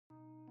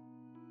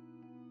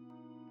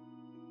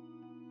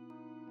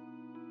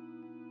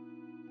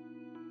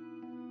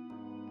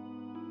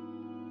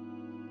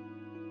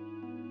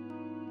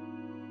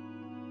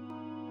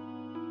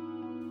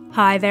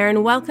Hi there,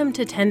 and welcome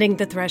to Tending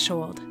the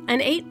Threshold, an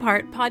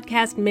 8-part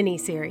podcast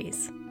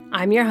mini-series.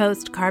 I'm your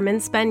host, Carmen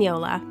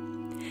Spagnola.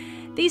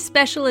 These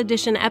special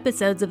edition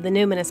episodes of the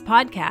Numinous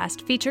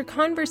podcast feature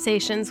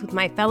conversations with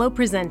my fellow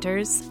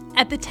presenters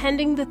at the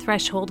Tending the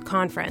Threshold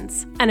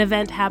Conference, an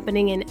event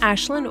happening in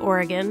Ashland,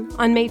 Oregon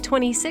on May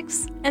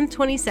 26th and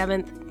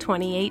 27th,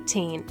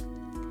 2018.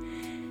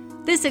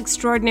 This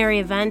extraordinary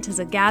event is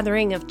a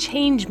gathering of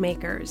change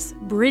makers,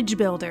 bridge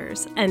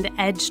builders, and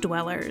edge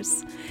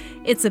dwellers.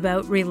 It's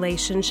about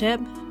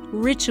relationship,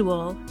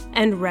 ritual,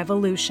 and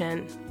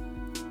revolution.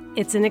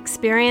 It's an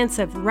experience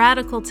of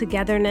radical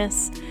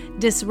togetherness,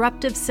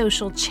 disruptive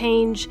social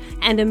change,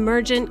 and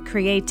emergent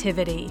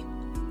creativity.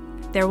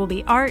 There will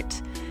be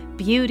art,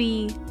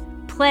 beauty,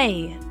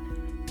 play,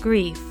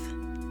 grief,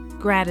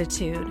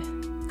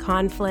 gratitude,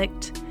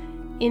 conflict,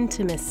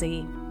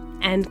 intimacy,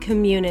 and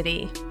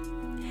community.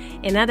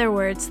 In other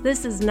words,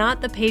 this is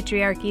not the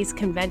patriarchy's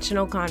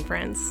conventional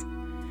conference.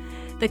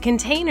 The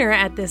container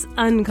at this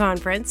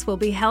unconference will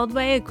be held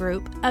by a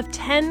group of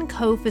 10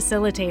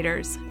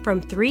 co-facilitators from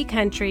 3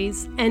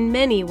 countries and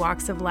many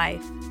walks of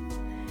life.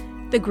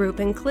 The group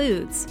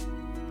includes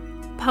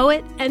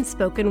poet and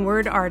spoken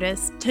word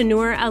artist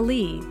Tannur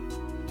Ali,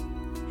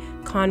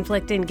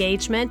 conflict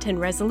engagement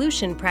and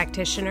resolution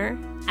practitioner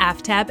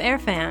Aftab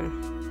Erfan,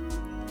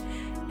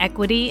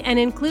 equity and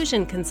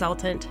inclusion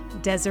consultant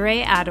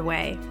Desiree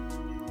Adaway,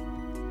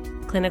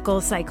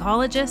 clinical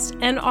psychologist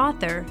and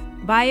author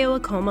Bayo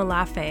Akoma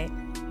Lafe,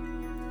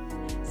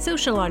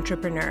 social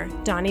entrepreneur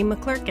Donnie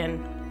McClurkin,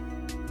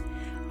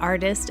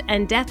 artist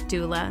and death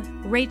doula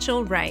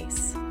Rachel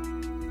Rice,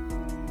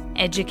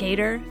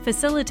 educator,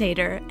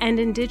 facilitator, and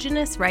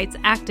Indigenous rights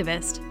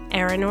activist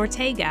Aaron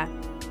Ortega,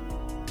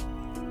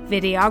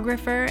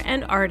 videographer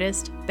and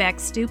artist Beck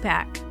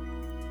Stupak,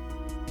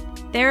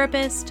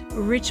 therapist,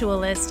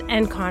 ritualist,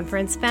 and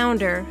conference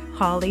founder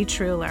Holly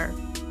Truler,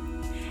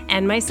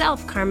 and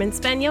myself, Carmen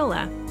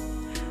Spagnola.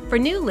 For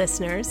new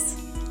listeners,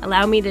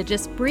 allow me to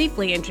just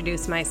briefly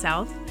introduce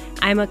myself.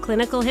 I'm a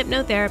clinical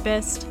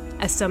hypnotherapist,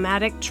 a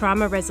somatic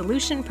trauma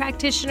resolution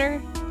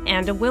practitioner,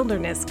 and a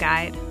wilderness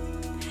guide.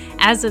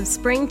 As of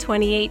spring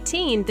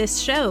 2018, this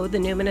show, the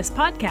Numinous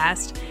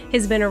Podcast,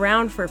 has been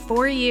around for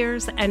 4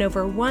 years and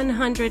over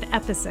 100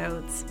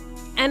 episodes.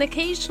 And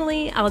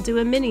occasionally, I'll do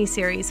a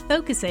mini-series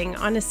focusing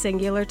on a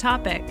singular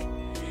topic.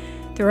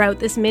 Throughout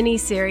this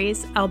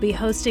mini-series, I'll be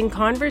hosting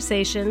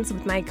conversations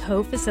with my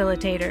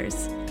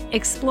co-facilitators,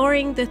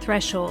 exploring the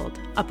threshold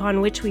upon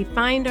which we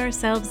find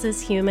ourselves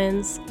as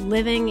humans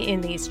living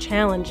in these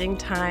challenging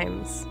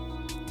times.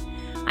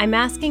 I'm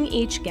asking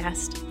each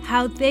guest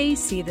how they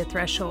see the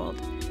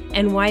threshold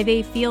and why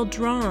they feel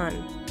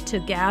drawn to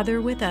gather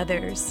with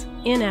others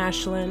in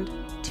Ashland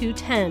to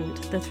tend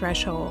the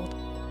threshold.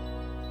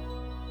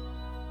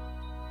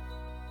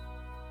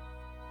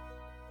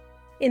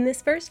 In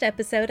this first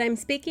episode, I'm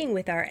speaking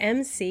with our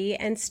MC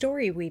and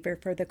story weaver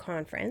for the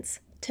conference,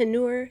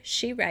 Tannur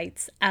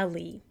Shewrightz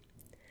Ali.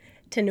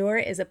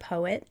 Tannur is a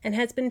poet and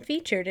has been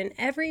featured in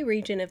every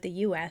region of the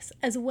U.S.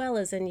 as well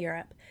as in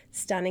Europe,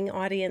 stunning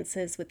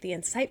audiences with the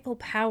insightful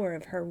power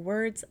of her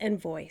words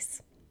and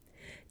voice.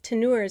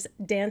 Tannur's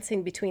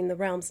Dancing Between the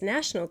Realms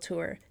national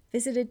tour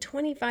visited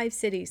 25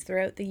 cities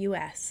throughout the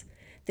U.S.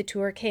 The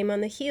tour came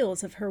on the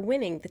heels of her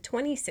winning the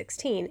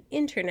 2016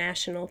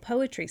 International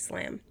Poetry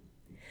Slam.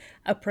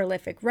 A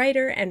prolific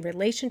writer and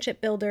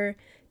relationship builder,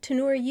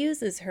 Tannur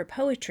uses her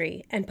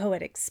poetry and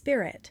poetic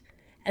spirit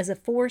as a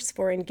force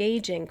for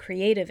engaging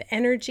creative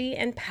energy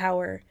and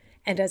power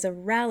and as a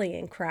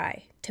rallying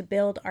cry to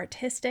build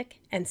artistic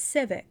and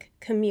civic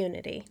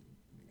community.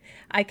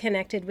 I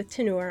connected with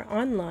Tannur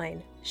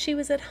online. She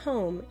was at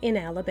home in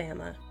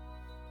Alabama.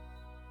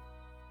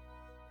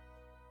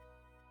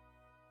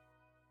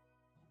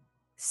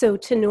 So,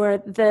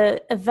 Tannur,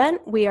 the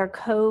event we are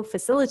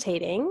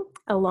co-facilitating,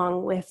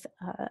 along with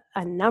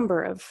a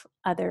number of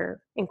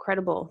other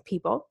incredible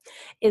people,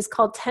 is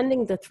called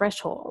Tending the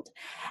Threshold.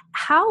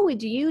 How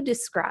would you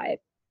describe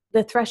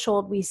the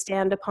threshold we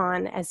stand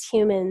upon as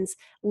humans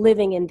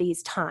living in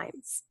these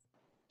times?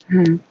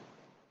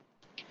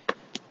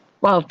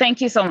 Well,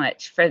 thank you so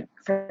much for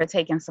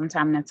taking some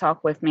time to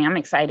talk with me. I'm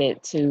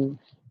excited to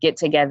get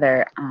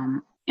together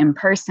in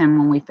person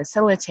when we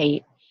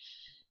facilitate.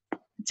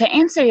 To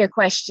answer your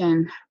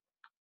question,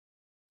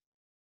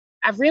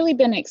 I've really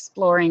been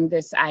exploring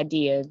this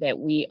idea that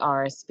we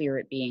are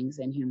spirit beings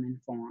in human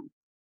form.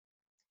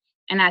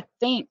 And I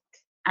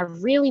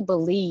really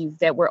believe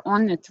that we're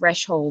on the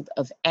threshold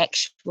of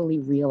actually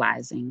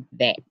realizing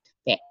that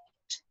fact.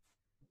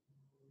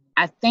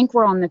 I think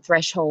we're on the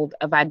threshold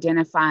of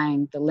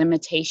identifying the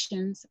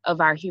limitations of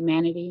our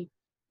humanity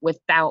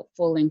without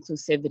full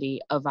inclusivity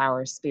of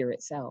our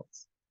spirit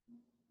selves.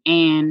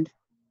 And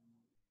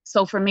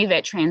so for me,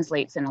 that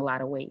translates in a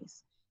lot of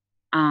ways.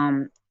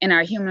 In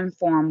our human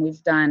form,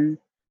 we've done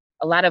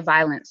a lot of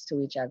violence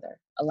to each other,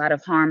 a lot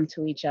of harm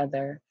to each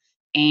other,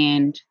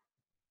 and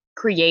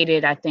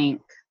created, I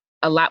think,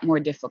 a lot more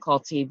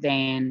difficulty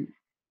than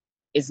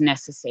is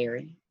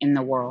necessary in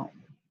the world.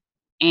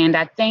 And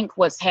I think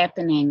what's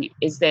happening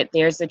is that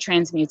there's a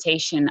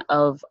transmutation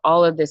of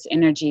all of this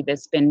energy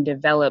that's been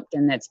developed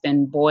and that's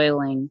been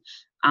boiling,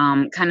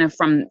 kind of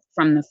from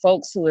the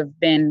folks who have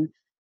been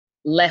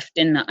left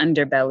in the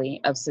underbelly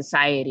of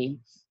society.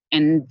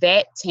 And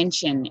that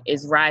tension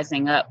is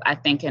rising up, I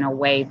think, in a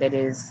way that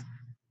is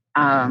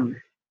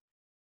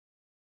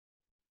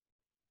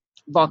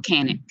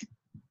volcanic.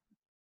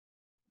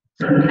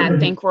 And I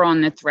think we're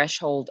on the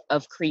threshold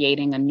of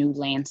creating a new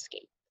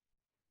landscape.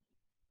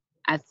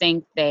 I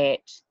think that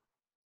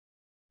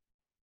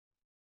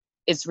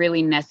it's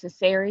really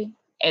necessary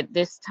at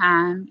this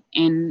time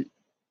in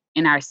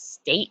our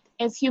state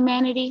as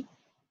humanity,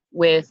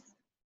 with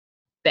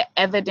the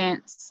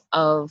evidence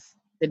of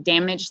the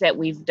damage that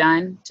we've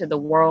done to the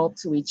world,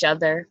 to each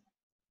other,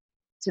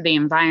 to the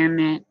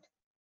environment.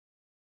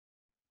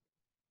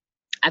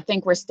 I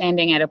think we're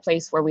standing at a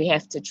place where we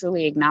have to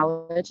truly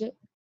acknowledge it,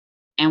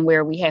 and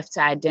where we have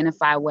to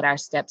identify what our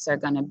steps are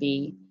going to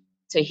be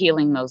to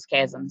healing those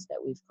chasms that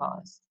we've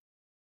caused.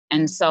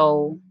 And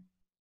so,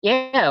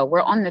 yeah,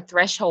 we're on the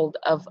threshold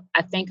of,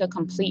 I think, a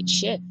complete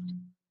shift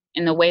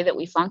in the way that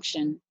we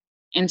function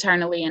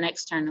internally and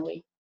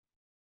externally.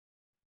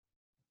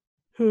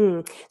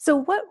 So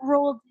what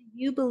role do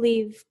you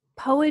believe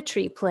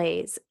poetry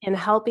plays in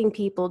helping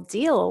people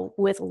deal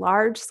with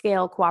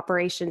large-scale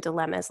cooperation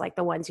dilemmas like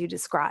the ones you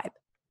describe?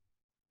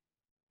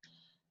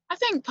 I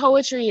think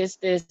poetry is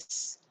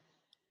this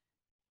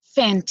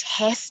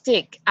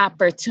fantastic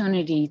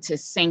opportunity to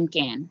sink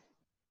in.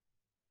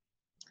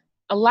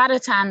 A lot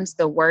of times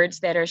the words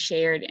that are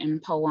shared in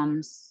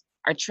poems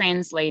are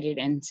translated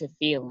into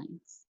feelings.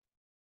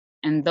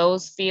 And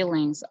those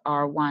feelings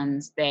are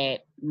ones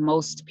that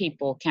most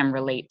people can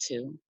relate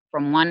to,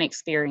 from one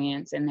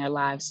experience in their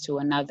lives to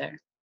another.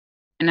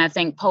 And I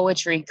think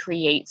poetry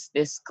creates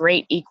this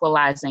great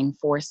equalizing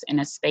force in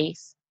a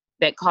space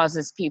that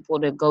causes people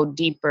to go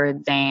deeper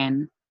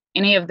than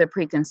any of the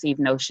preconceived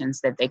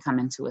notions that they come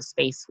into a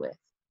space with,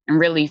 and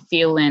really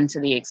feel into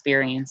the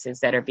experiences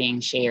that are being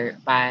shared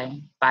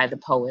by the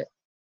poet.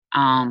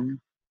 And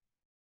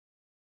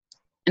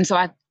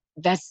so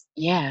that's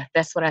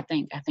what I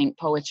think. I think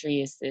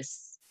poetry is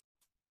this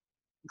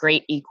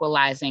great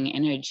equalizing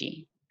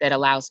energy that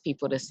allows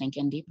people to sink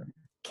in deeper.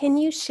 Can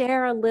you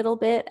share a little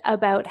bit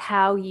about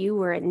how you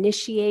were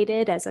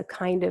initiated as a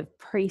kind of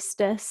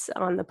priestess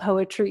on the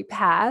poetry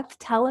path?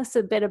 Tell us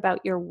a bit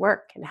about your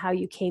work and how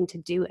you came to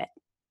do it.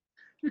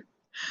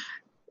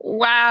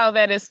 Wow,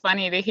 that is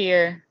funny to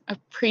hear. A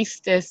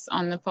priestess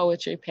on the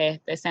poetry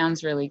path. That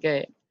sounds really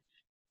good.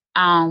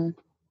 So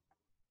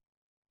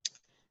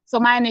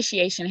my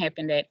initiation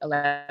happened at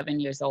 11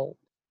 years old.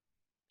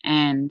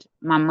 And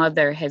my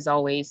mother has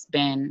always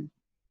been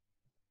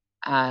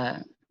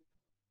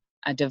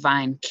a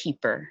divine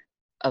keeper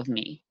of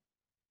me.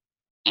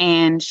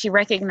 And she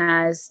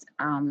recognized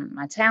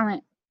my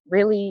talent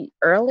really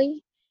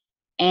early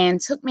and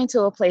took me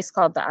to a place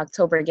called the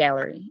October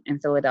Gallery in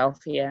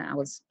Philadelphia. I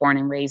was born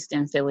and raised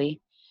in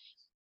Philly.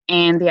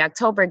 And the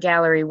October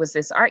Gallery was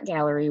this art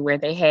gallery where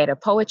they had a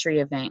poetry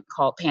event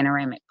called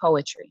Panoramic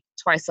Poetry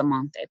twice a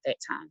month at that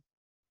time.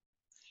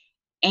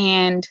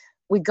 And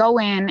we go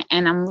in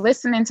and I'm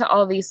listening to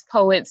all these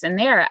poets, and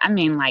they're,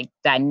 like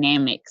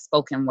dynamic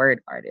spoken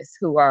word artists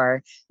who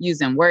are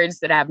using words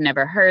that I've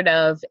never heard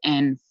of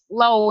and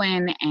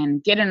flowing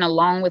and getting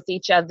along with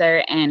each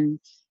other. And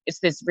it's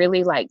this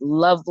really like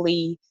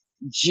lovely,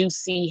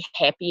 juicy,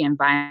 happy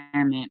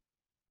environment.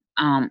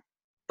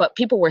 But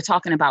people were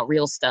talking about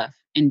real stuff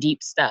and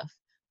deep stuff,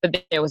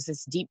 but there was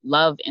this deep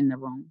love in the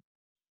room.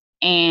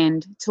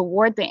 And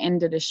toward the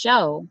end of the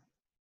show,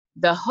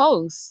 the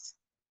host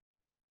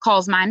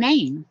calls my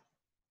name.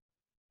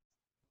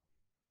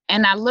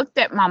 And I looked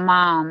at my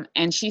mom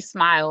and she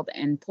smiled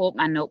and pulled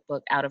my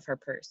notebook out of her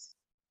purse.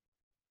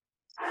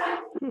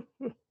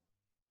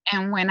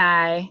 And when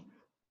I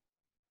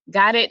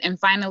got it and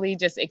finally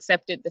just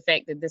accepted the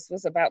fact that this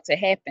was about to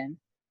happen,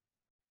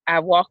 I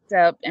walked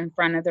up in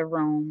front of the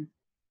room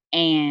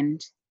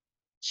and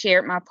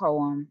shared my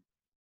poem.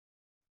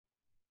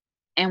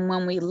 And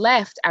when we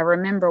left, I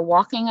remember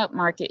walking up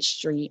Market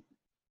Street.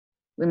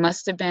 We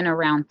must have been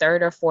around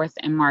 3rd or 4th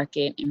and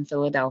Market in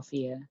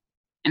Philadelphia.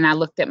 And I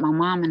looked at my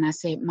mom and I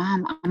said,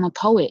 "Mom, I'm a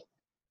poet.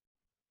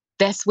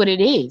 That's what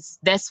it is.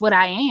 That's what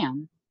I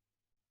am."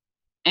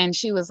 And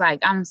she was like,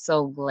 "I'm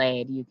so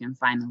glad you can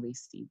finally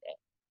see that."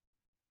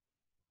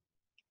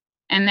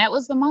 And that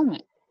was the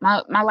moment.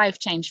 My life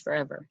changed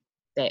forever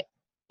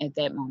at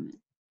that moment.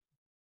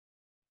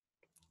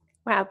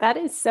 Wow, that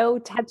is so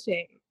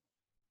touching.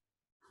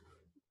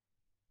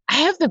 I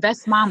have the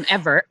best mom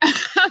ever.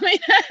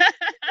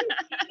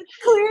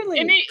 Clearly,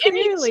 any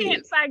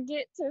chance I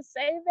get to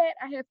say that,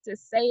 I have to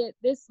say it.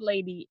 This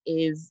lady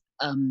is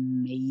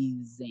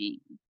amazing.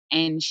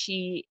 And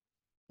she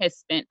has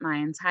spent my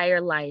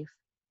entire life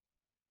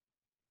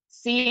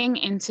seeing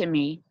into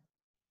me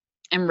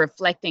and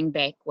reflecting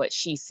back what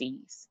she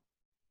sees.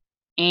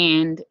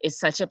 And it's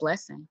such a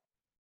blessing.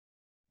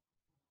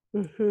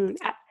 Mm-hmm.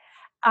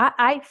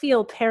 I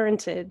feel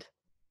parented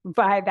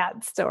by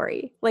that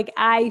story. Like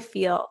I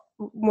feel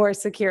more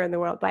secure in the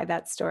world by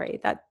that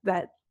story.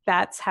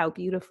 That's how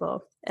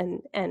beautiful,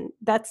 and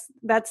that's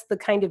the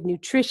kind of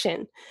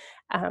nutrition.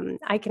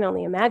 I can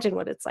only imagine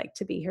what it's like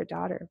to be her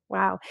daughter.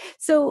 Wow.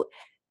 So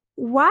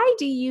why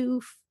do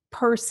you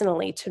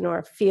personally,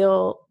 Tannur,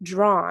 feel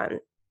drawn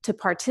to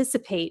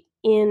participate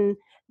in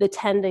the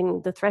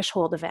Tending the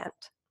Threshold event?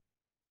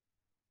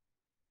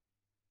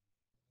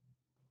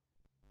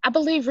 I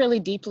believe really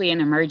deeply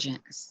in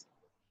emergence.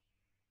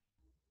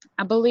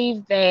 I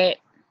believe that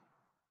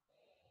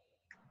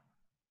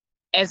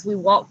as we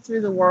walk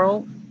through the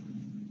world,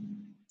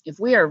 if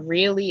we are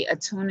really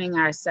attuning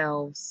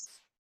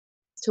ourselves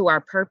to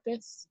our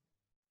purpose,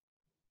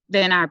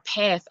 then our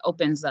path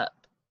opens up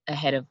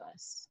ahead of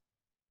us.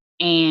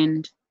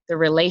 And the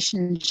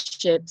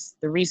relationships,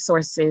 the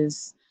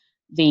resources,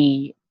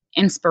 the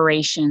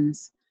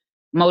inspirations,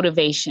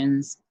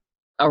 motivations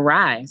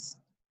arise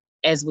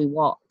as we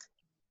walk.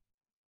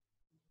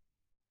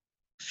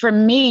 For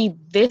me,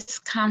 this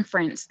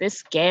conference,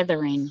 this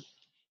gathering,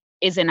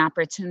 is an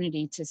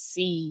opportunity to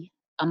see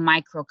a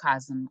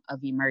microcosm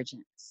of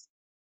emergence.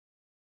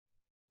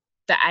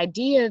 The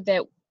idea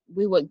that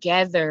we would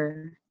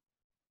gather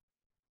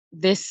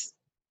this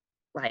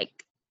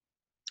like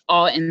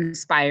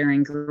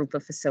awe-inspiring group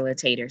of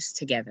facilitators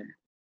together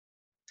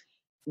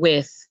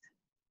with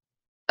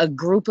a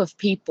group of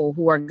people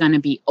who are going to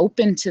be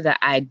open to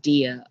the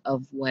idea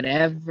of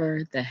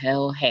whatever the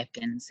hell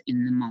happens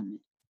in the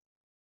moment.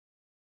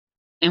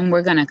 And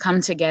we're going to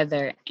come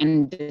together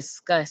and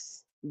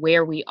discuss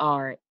where we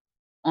are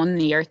on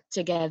the earth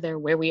together,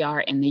 where we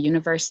are in the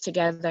universe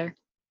together.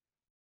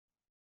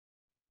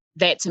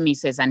 That to me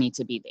says I need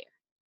to be there.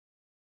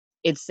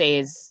 It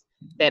says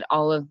that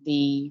all of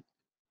the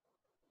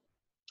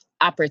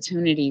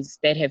opportunities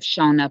that have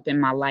shown up in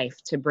my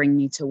life to bring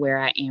me to where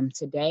I am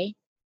today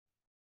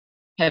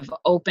have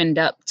opened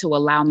up to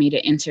allow me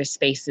to enter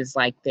spaces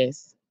like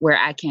this, where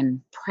I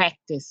can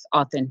practice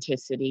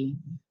authenticity,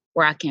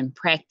 where I can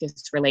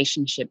practice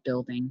relationship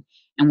building,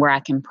 and where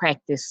I can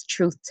practice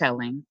truth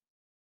telling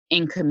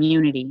in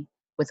community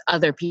with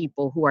other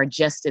people who are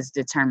just as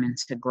determined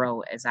to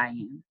grow as I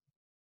am.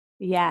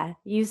 Yeah,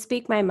 you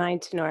speak my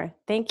mind, Tannur.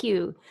 Thank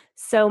you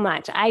so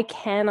much. I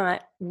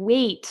cannot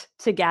wait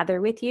to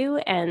gather with you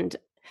and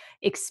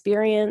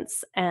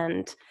experience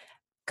and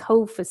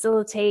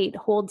co-facilitate,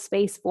 hold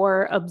space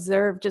for,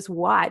 observe, just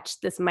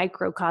watch this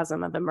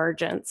microcosm of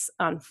emergence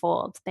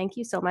unfold. Thank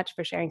you so much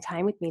for sharing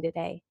time with me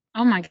today.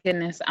 Oh my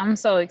goodness, I'm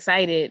so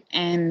excited.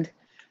 And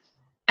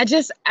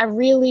I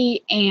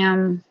really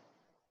am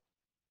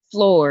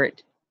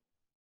floored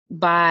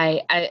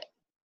by, I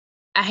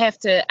have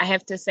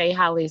to say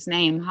Holly's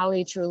name,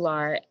 Holly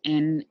Trular,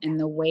 and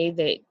the way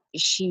that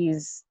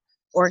she's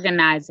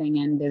organizing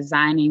and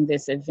designing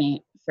this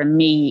event for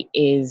me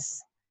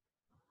is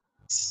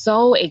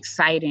so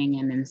exciting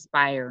and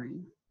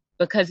inspiring,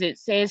 because it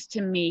says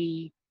to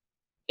me,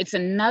 it's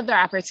another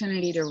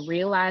opportunity to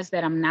realize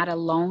that I'm not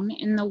alone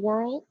in the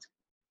world,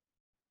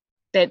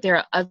 that there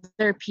are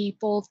other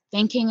people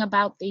thinking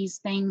about these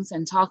things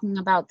and talking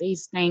about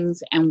these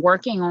things and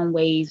working on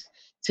ways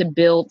to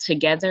build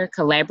together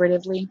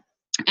collaboratively.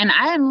 And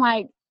I am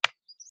like,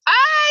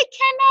 I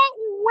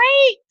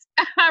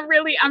cannot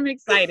wait. I'm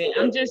excited.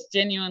 I'm just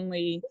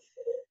genuinely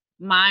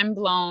mind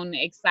blown,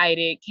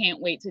 excited. Can't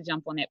wait to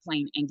jump on that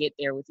plane and get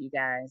there with you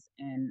guys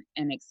and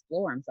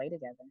explore and play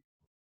together.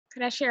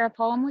 Could I share a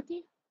poem with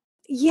you?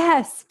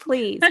 Yes,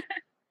 please.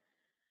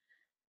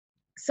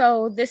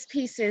 So this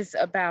piece is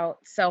about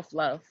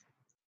self-love.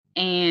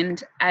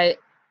 And I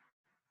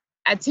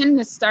tend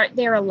to start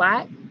there a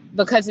lot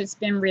because it's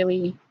been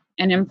really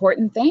an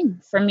important thing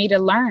for me to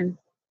learn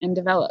and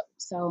develop.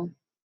 So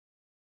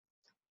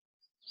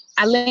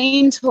I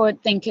lean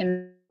toward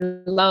thinking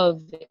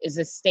love is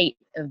a state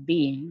of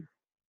being.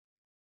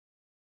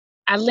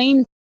 I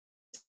lean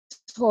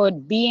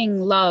toward being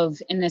love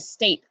in a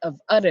state of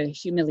utter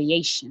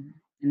humiliation,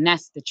 and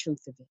that's the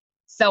truth of it.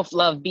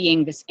 Self-love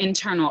being this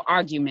internal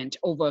argument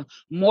over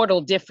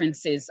mortal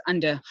differences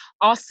under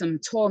awesome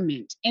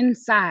torment,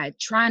 inside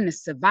trying to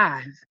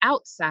survive,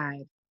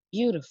 outside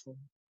beautiful,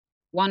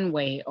 one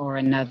way or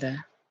another.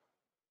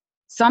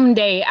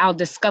 Someday I'll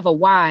discover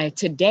why.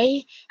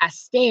 Today I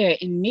stare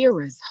in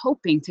mirrors,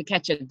 hoping to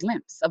catch a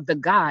glimpse of the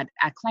God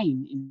I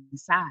claim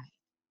inside.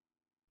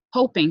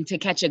 Hoping to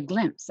catch a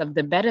glimpse of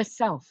the better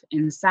self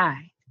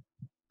inside.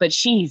 But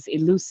she's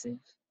elusive,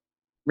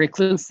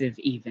 reclusive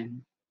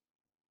even.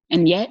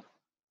 And yet,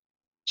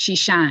 she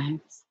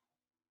shines.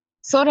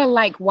 Sort of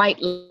like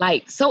white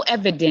light, so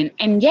evident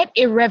and yet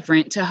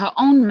irreverent to her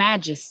own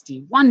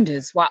majesty,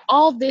 wonders why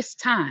all this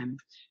time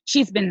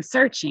she's been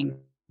searching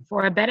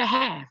for a better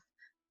half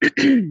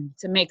to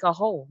make her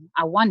whole.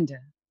 I wonder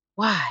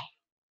why.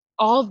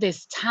 All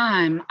this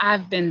time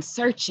I've been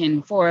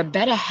searching for a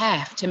better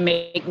half to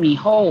make me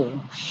whole.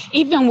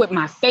 Even with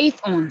my faith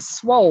on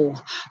swole,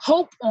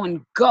 hope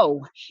on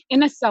go,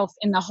 inner self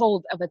in the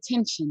hold of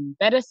attention,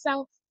 better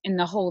self in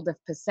the hold of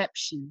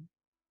perception.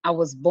 I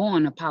was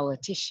born a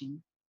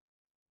politician.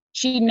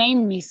 She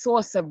named me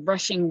source of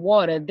rushing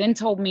water, then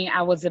told me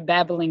I was a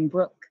babbling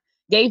brook,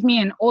 gave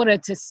me an order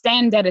to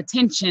stand at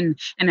attention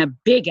and a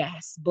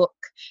big-ass book.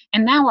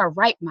 And now I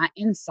write my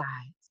insides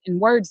in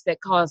words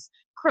that cause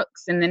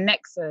crooks in the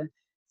necks of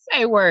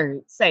say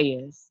word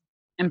sayers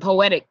and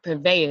poetic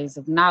purveyors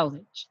of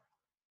knowledge.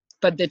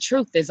 But the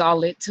truth is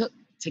all it took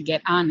to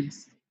get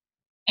honest.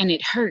 And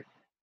it hurt,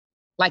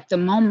 like the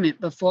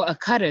moment before a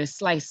cutter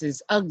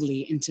slices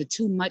ugly into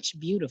too much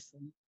beautiful.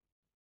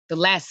 The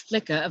last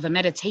flicker of a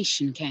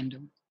meditation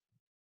candle.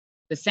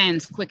 The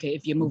sand's quicker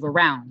if you move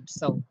around,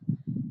 so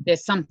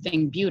there's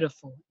something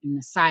beautiful in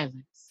the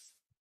silence.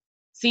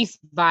 Cease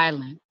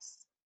violence.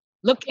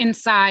 Look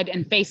inside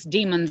and face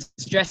demons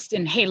dressed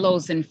in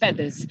halos and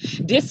feathers.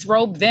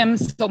 Disrobe them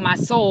so my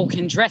soul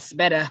can dress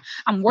better.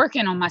 I'm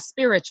working on my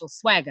spiritual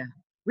swagger.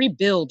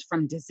 Rebuild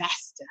from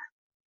disaster.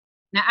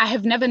 Now, I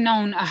have never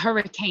known a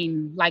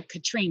hurricane like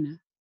Katrina,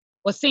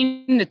 or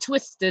seen the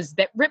twisters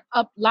that rip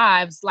up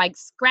lives like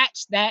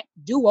scratch that,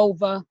 do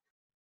over,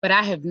 but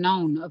I have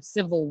known of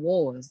civil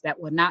wars that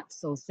were not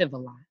so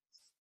civilized.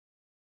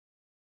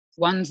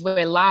 Ones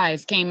where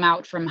lies came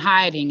out from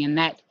hiding and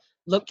that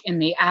look in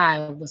the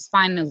eye was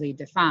finally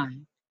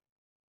defined,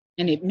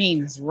 and it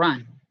means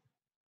run.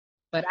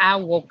 But I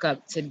woke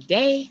up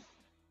today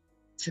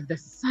to the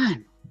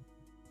sun,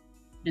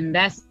 and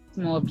that's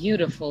more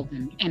beautiful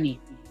than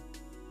anything.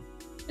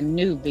 A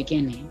new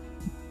beginning.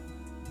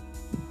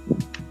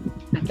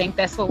 I think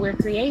that's what we're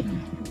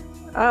creating.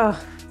 Oh,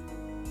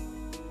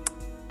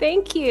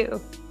 thank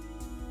you.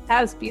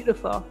 That was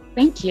beautiful.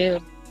 Thank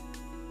you.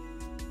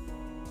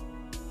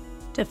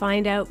 To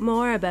find out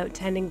more about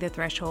Tending the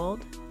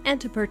Threshold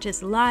and to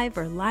purchase live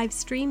or live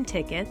stream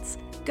tickets,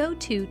 go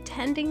to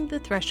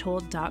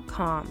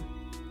tendingthethreshold.com.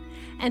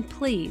 And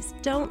please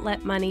don't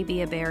let money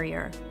be a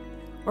barrier.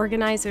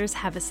 Organizers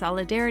have a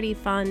solidarity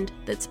fund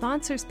that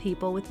sponsors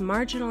people with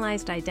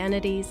marginalized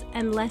identities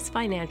and less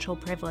financial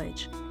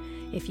privilege.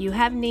 If you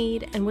have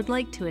need and would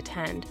like to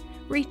attend,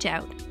 reach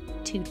out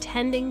to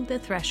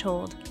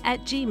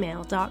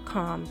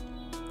tendingthethreshold@gmail.com.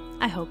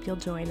 I hope you'll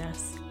join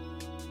us.